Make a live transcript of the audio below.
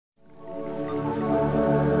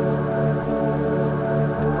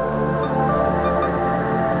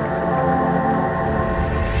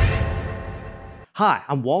Hi,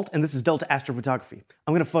 I'm Walt, and this is Delta Astrophotography.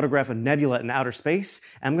 I'm going to photograph a nebula in outer space,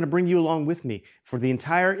 and I'm going to bring you along with me for the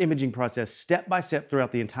entire imaging process, step by step,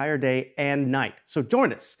 throughout the entire day and night. So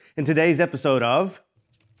join us in today's episode of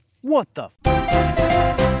What the F***?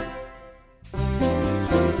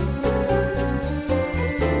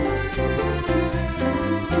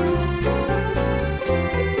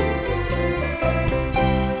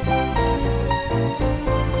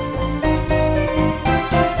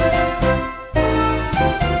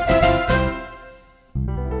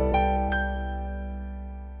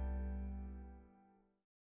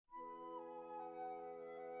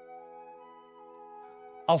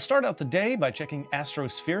 I'll start out the day by checking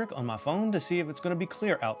Astrospheric on my phone to see if it's going to be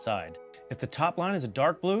clear outside. If the top line is a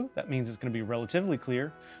dark blue, that means it's going to be relatively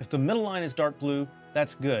clear. If the middle line is dark blue,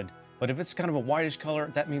 that's good. But if it's kind of a whitish color,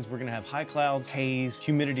 that means we're going to have high clouds, haze,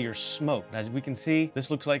 humidity, or smoke. As we can see, this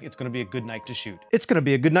looks like it's going to be a good night to shoot. It's going to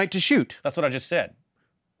be a good night to shoot. That's what I just said.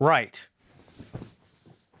 Right.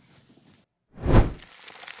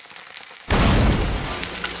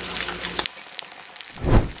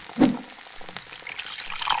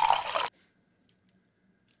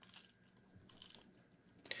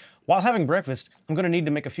 While having breakfast, I'm going to need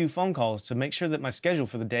to make a few phone calls to make sure that my schedule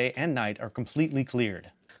for the day and night are completely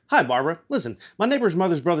cleared. Hi, Barbara. Listen, my neighbor's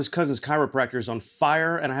mother's brother's cousin's chiropractor is on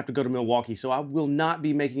fire and I have to go to Milwaukee, so I will not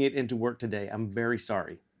be making it into work today. I'm very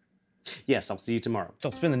sorry. Yes, I'll see you tomorrow.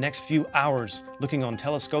 I'll spend the next few hours looking on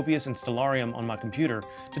Telescopius and Stellarium on my computer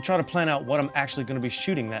to try to plan out what I'm actually going to be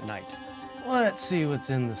shooting that night. Let's see what's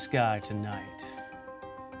in the sky tonight.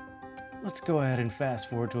 Let's go ahead and fast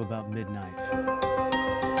forward to about midnight.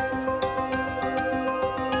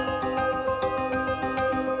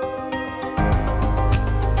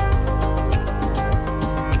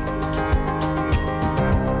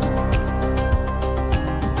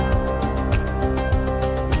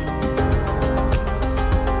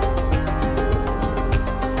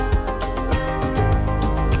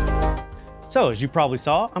 So, as you probably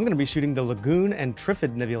saw, I'm going to be shooting the Lagoon and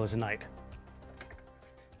Trifid Nebula tonight.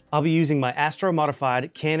 I'll be using my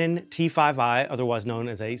Astro-modified Canon T5i, otherwise known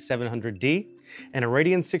as a 700D, and a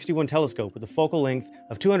Radian 61 telescope with a focal length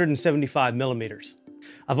of 275 millimeters.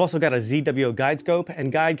 I've also got a ZWO guide scope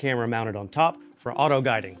and guide camera mounted on top for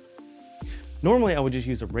auto-guiding. Normally, I would just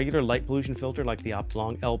use a regular light pollution filter like the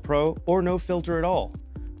Optolong L Pro, or no filter at all.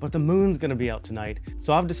 But the moon's going to be out tonight,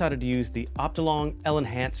 so I've decided to use the Optolong L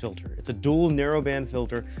Enhance filter. It's a dual narrowband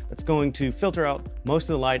filter that's going to filter out most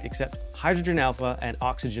of the light except hydrogen alpha and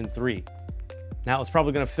oxygen 3. Now, it's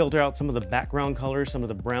probably going to filter out some of the background colors, some of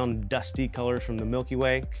the brown dusty colors from the Milky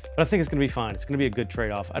Way, but I think it's going to be fine. It's going to be a good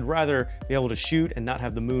trade-off. I'd rather be able to shoot and not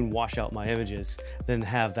have the moon wash out my images than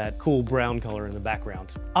have that cool brown color in the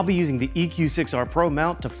background. I'll be using the EQ6-R Pro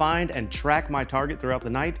mount to find and track my target throughout the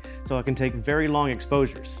night so I can take very long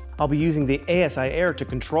exposures. I'll be using the ASIAIR to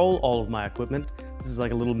control all of my equipment. This is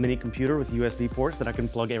like a little mini computer with USB ports that I can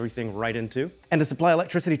plug everything right into. And to supply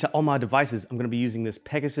electricity to all my devices, I'm going to be using this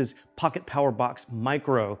Pegasus Pocket Power Box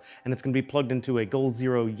Micro, and it's going to be plugged into a Gold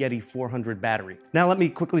Zero Yeti 400 battery. Now let me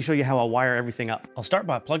quickly show you how I'll wire everything up. I'll start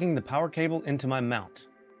by plugging the power cable into my mount.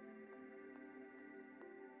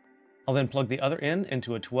 I'll then plug the other end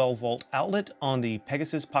into a 12-volt outlet on the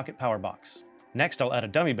Pegasus Pocket Power Box. Next, I'll add a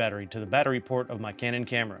dummy battery to the battery port of my Canon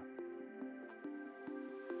camera.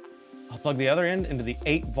 I'll plug the other end into the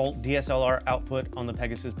 8-volt DSLR output on the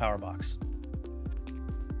Pegasus power box.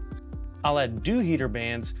 I'll add dew heater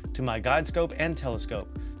bands to my guide scope and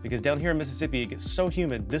telescope, because down here in Mississippi it gets so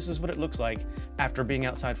humid. This is what it looks like after being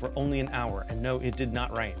outside for only an hour. And no, it did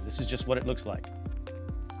not rain. This is just what it looks like.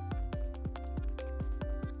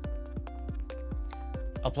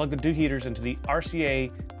 I'll plug the dew heaters into the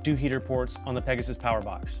RCA dew heater ports on the Pegasus power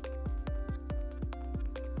box.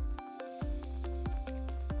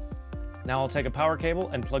 Now I'll take a power cable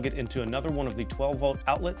and plug it into another one of the 12-volt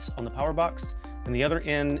outlets on the power box and the other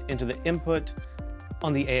end into the input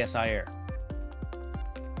on the ASIAIR.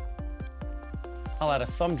 I'll add a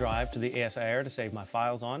thumb drive to the ASIAIR to save my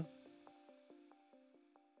files on.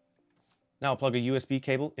 Now I'll plug a USB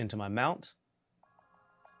cable into my mount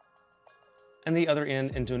and the other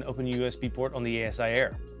end into an open USB port on the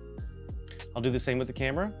ASIAIR. I'll do the same with the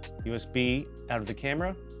camera, USB out of the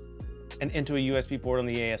camera and into a USB port on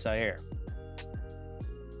the ASIAIR.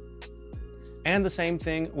 And the same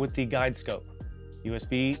thing with the guide scope.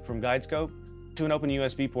 USB from guide scope to an open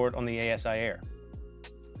USB port on the ASIAIR.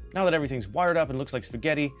 Now that everything's wired up and looks like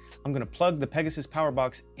spaghetti, I'm going to plug the Pegasus power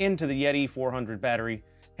box into the Yeti 400 battery,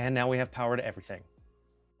 and now we have power to everything.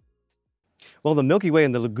 Well, the Milky Way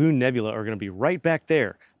and the Lagoon Nebula are going to be right back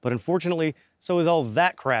there, but unfortunately, so is all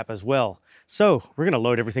that crap as well. So we're gonna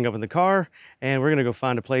load everything up in the car and we're gonna go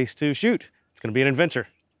find a place to shoot. It's gonna be an adventure.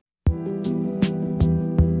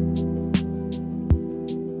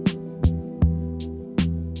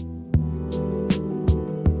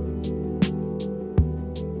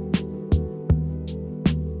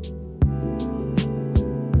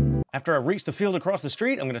 After I reach the field across the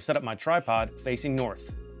street, I'm gonna set up my tripod facing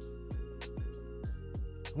north.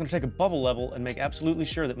 I'm gonna take a bubble level and make absolutely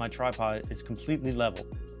sure that my tripod is completely level.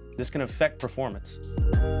 This can affect performance.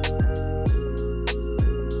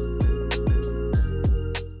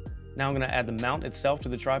 Now I'm gonna add the mount itself to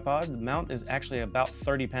the tripod. The mount is actually about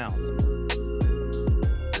 30 pounds.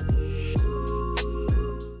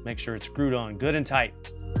 Make sure it's screwed on good and tight.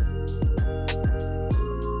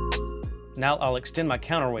 Now I'll extend my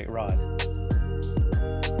counterweight rod.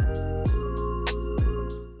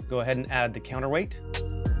 Go ahead and add the counterweight.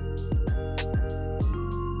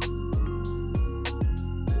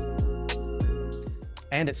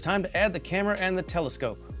 And it's time to add the camera and the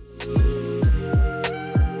telescope.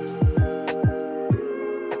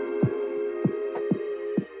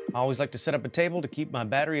 I always like to set up a table to keep my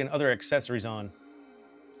battery and other accessories on.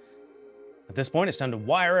 At this point, it's time to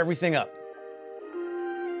wire everything up.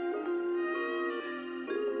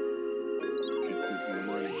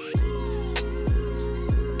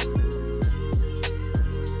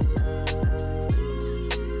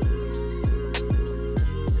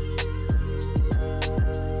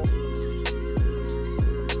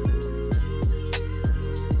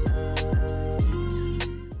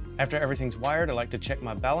 After everything's wired, I like to check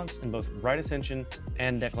my balance in both right ascension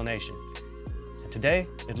and declination. And today,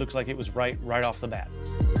 it looks like it was right off the bat.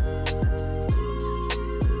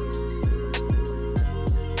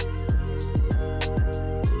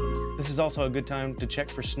 This is also a good time to check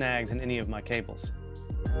for snags in any of my cables.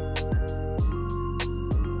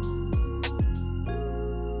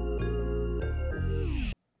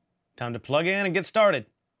 Time to plug in and get started.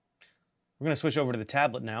 We're going to switch over to the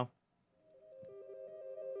tablet now.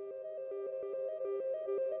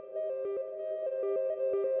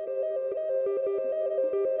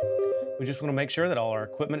 We just want to make sure that all our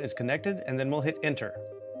equipment is connected, and then we'll hit enter.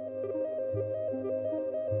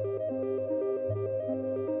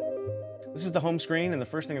 This is the home screen, and the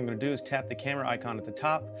first thing I'm going to do is tap the camera icon at the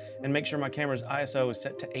top and make sure my camera's ISO is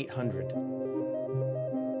set to 800.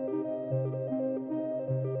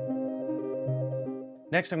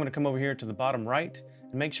 Next, I'm going to come over here to the bottom right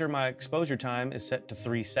and make sure my exposure time is set to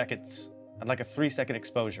 3 seconds. I'd like a 3-second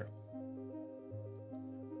exposure.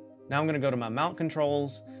 Now I'm going to go to my mount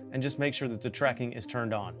controls and just make sure that the tracking is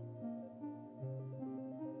turned on.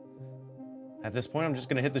 At this point, I'm just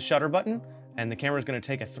going to hit the shutter button, and the camera is going to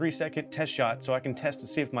take a 3-second test shot so I can test to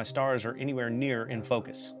see if my stars are anywhere near in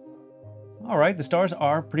focus. All right, the stars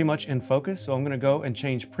are pretty much in focus, so I'm going to go and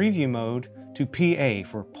change preview mode to PA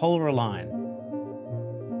for polar align.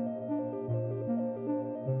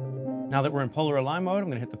 Now that we're in polar align mode, I'm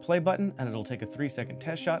going to hit the play button and it'll take a 3-second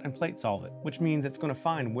test shot and plate solve it, which means it's going to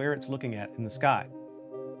find where it's looking at in the sky.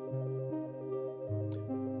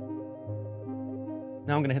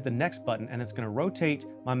 Now I'm going to hit the next button and it's going to rotate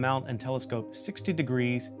my mount and telescope 60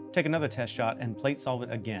 degrees, take another test shot and plate solve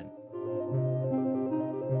it again.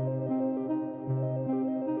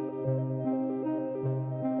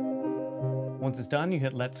 Once it's done, you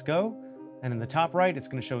hit let's go. And in the top right, it's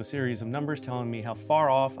going to show a series of numbers telling me how far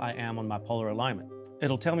off I am on my polar alignment.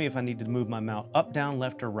 It'll tell me if I need to move my mount up, down,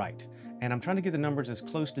 left, or right. And I'm trying to get the numbers as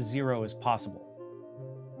close to 0 as possible.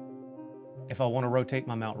 If I want to rotate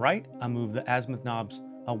my mount right, I move the azimuth knobs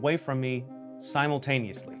away from me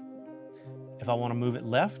simultaneously. If I want to move it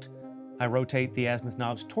left, I rotate the azimuth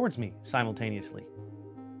knobs towards me simultaneously.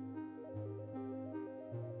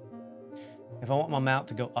 If I want my mount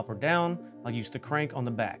to go up or down, I'll use the crank on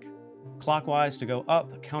the back. Clockwise to go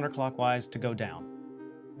up, counterclockwise to go down.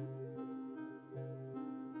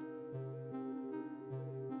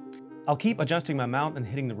 I'll keep adjusting my mount and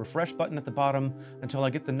hitting the refresh button at the bottom until I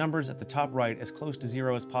get the numbers at the top right as close to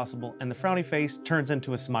 0 as possible and the frowny face turns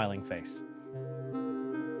into a smiling face.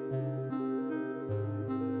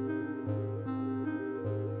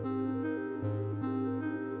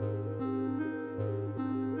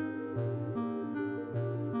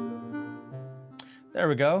 There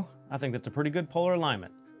we go. I think that's a pretty good polar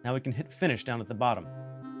alignment. Now we can hit finish down at the bottom.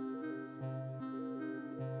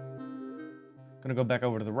 Gonna go back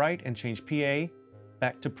over to the right and change PA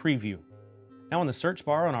back to preview. Now on the search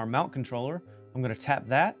bar on our mount controller, I'm gonna tap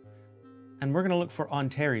that and we're gonna look for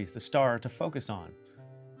Antares, the star to focus on.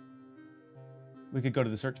 We could go to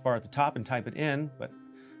the search bar at the top and type it in, but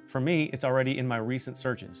for me, it's already in my recent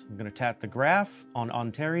searches. I'm gonna tap the graph on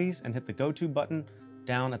Antares and hit the go to button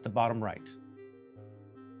down at the bottom right.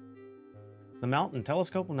 The mount and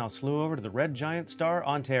telescope will now slew over to the red giant star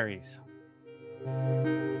Antares.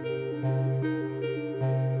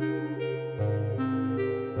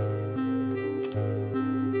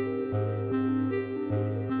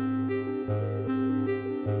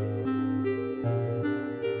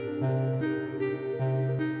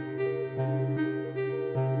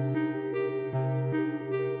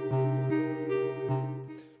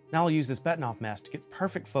 Now I'll use this Betanoff mask to get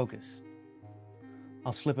perfect focus.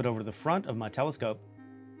 I'll slip it over to the front of my telescope,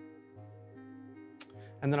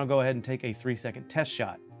 and then I'll go ahead and take a 3-second test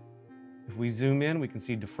shot. If we zoom in, we can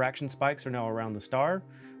see diffraction spikes are now around the star.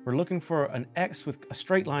 We're looking for an X with a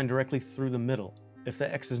straight line directly through the middle. If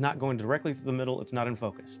the X is not going directly through the middle, it's not in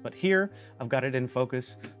focus. But here, I've got it in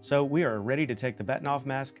focus, so we are ready to take the Betanoff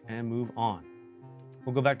mask and move on.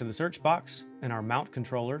 We'll go back to the search box in our mount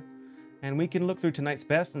controller, and we can look through tonight's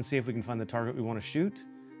best and see if we can find the target we want to shoot.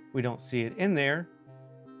 We don't see it in there.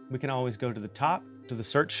 We can always go to the top, to the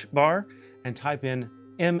search bar, and type in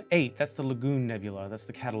M8. That's the Lagoon Nebula. That's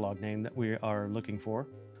the catalog name that we are looking for.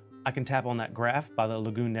 I can tap on that graph by the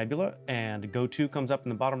Lagoon Nebula, and Go To comes up in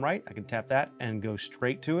the bottom right. I can tap that and go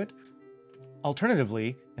straight to it.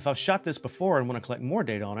 Alternatively, if I've shot this before and want to collect more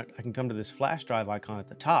data on it, I can come to this flash drive icon at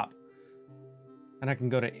the top, and I can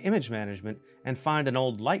go to Image Management and find an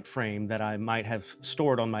old light frame that I might have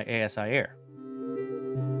stored on my ASIAIR.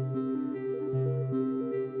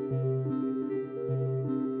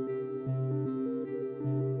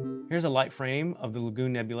 Here's a light frame of the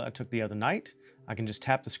Lagoon Nebula I took the other night. I can just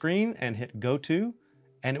tap the screen and hit Go To,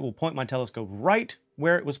 and it will point my telescope right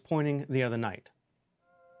where it was pointing the other night.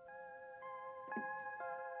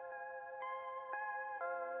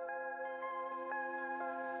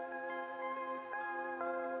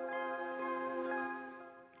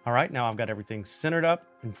 All right, now I've got everything centered up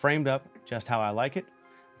and framed up just how I like it.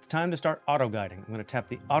 It's time to start auto guiding. I'm going to tap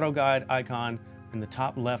the auto guide icon in the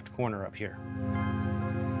top left corner up here.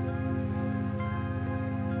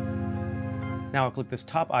 Now I'll click this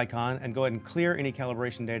top icon and go ahead and clear any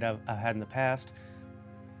calibration data I've had in the past.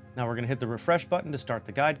 Now we're going to hit the refresh button to start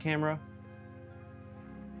the guide camera,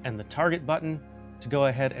 and the target button to go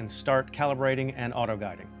ahead and start calibrating and auto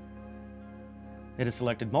guiding. It has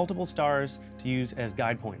selected multiple stars to use as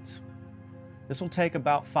guide points. This will take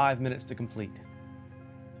about 5 minutes to complete.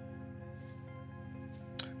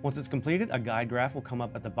 Once it's completed, a guide graph will come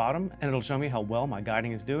up at the bottom, and it'll show me how well my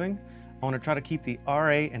guiding is doing. I want to try to keep the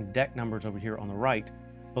RA and DEC numbers over here on the right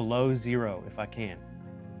below 0 if I can.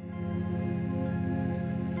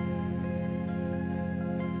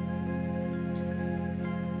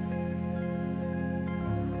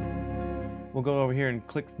 We'll go over here and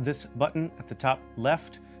click this button at the top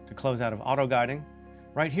left to close out of auto guiding.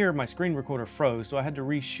 Right here, my screen recorder froze, so I had to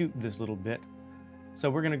reshoot this little bit.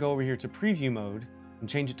 So we're going to go over here to preview mode and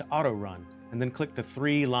change it to auto run, and then click the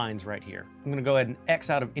 3 lines right here. I'm going to go ahead and X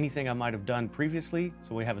out of anything I might have done previously,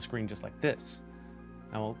 so we have a screen just like this.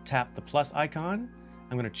 Now we'll tap the plus icon.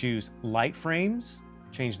 I'm going to choose light frames,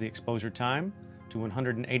 change the exposure time to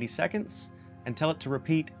 180 seconds, and tell it to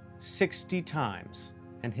repeat 60 times,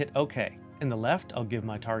 and hit OK. In the left, I'll give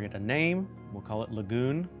my target a name. We'll call it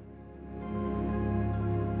Lagoon.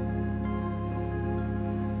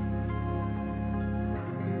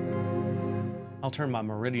 I'll turn my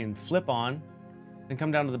meridian flip on and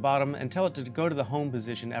come down to the bottom and tell it to go to the home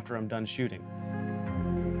position after I'm done shooting.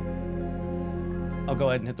 I'll go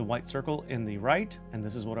ahead and hit the white circle in the right, and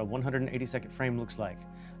this is what a 180-second frame looks like.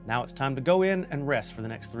 Now it's time to go in and rest for the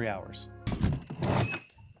next 3 hours.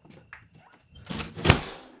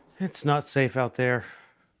 It's not safe out there.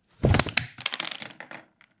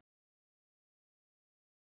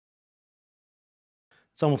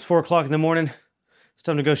 It's almost 4 o'clock in the morning. It's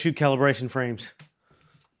time to go shoot calibration frames.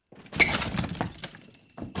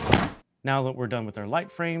 Now that we're done with our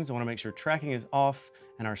light frames, I want to make sure tracking is off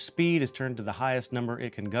and our speed is turned to the highest number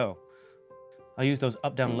it can go. I'll use those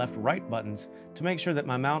up, down, left, right buttons to make sure that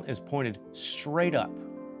my mount is pointed straight up,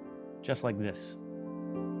 just like this.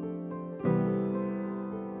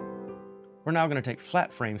 We're now going to take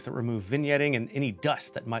flat frames that remove vignetting and any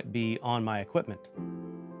dust that might be on my equipment.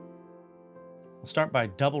 I'll start by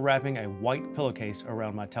double wrapping a white pillowcase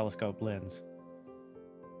around my telescope lens.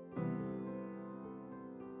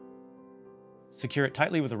 Secure it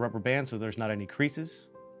tightly with a rubber band so there's not any creases.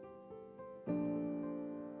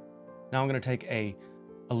 Now I'm going to take a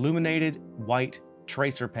illuminated white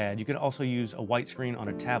tracer pad. You can also use a white screen on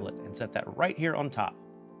a tablet and set that right here on top.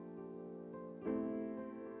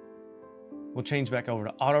 We'll change back over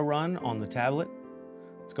to auto run on the tablet.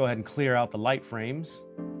 Let's go ahead and clear out the light frames.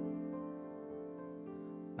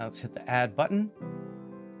 Now let's hit the add button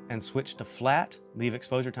and switch to flat. Leave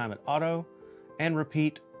exposure time at auto. and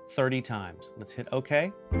repeat 30 times. Let's hit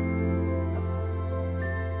OK.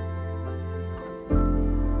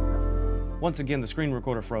 Once again, the screen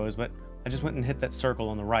recorder froze, but I just went and hit that circle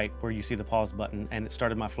on the right where you see the pause button, and it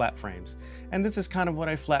started my flat frames. And this is kind of what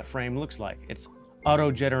a flat frame looks like. It's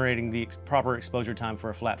auto-generating the proper exposure time for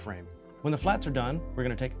a flat frame. When the flats are done, we're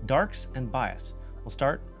going to take darks and bias. We'll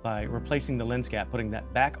start by replacing the lens cap, putting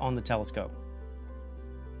that back on the telescope.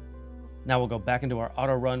 Now we'll go back into our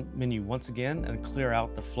auto run menu once again and clear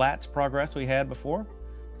out the flats progress we had before.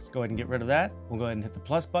 Let's go ahead and get rid of that. We'll go ahead and hit the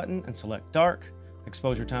plus button and select dark.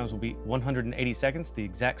 Exposure times will be 180 seconds, the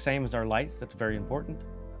exact same as our lights. That's very important.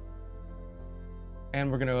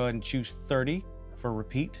 And we're going to go ahead and choose 30 for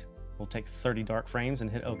repeat. We'll take 30 dark frames and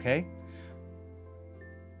hit OK.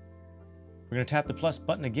 We're going to tap the plus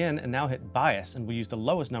button again and now hit bias, and we'll use the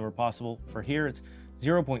lowest number possible. For here, it's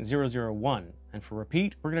 0.001. And for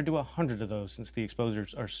repeat, we're going to do 100 of those since the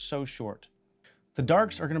exposures are so short. The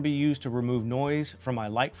darks are going to be used to remove noise from my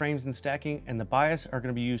light frames in stacking, and the bias are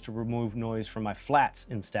going to be used to remove noise from my flats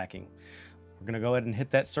in stacking. We're going to go ahead and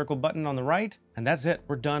hit that circle button on the right, and that's it.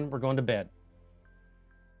 We're done. We're going to bed.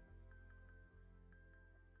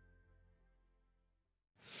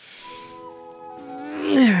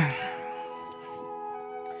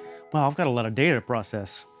 Well, I've got a lot of data to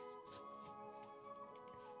process.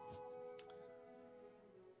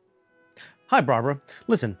 Hi, Barbara.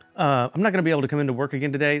 Listen, I'm not going to be able to come into work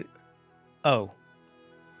again today. Oh.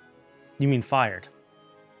 You mean fired?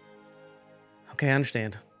 Okay, I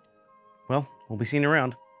understand. Well, we'll be seeing you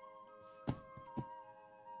around.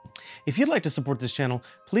 If you'd like to support this channel,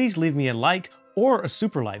 please leave me a like or a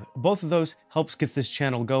super like. Both of those helps get this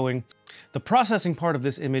channel going. The processing part of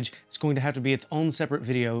this image is going to have to be its own separate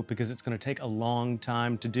video because it's going to take a long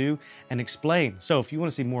time to do and explain. So if you want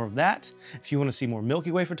to see more of that, if you want to see more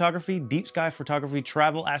Milky Way photography, deep sky photography,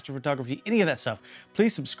 travel, astrophotography, any of that stuff,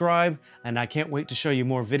 please subscribe, and I can't wait to show you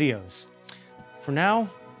more videos. For now,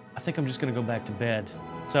 I think I'm just going to go back to bed.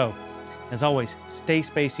 So, as always, stay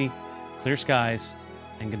spacey, clear skies,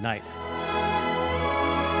 and good night.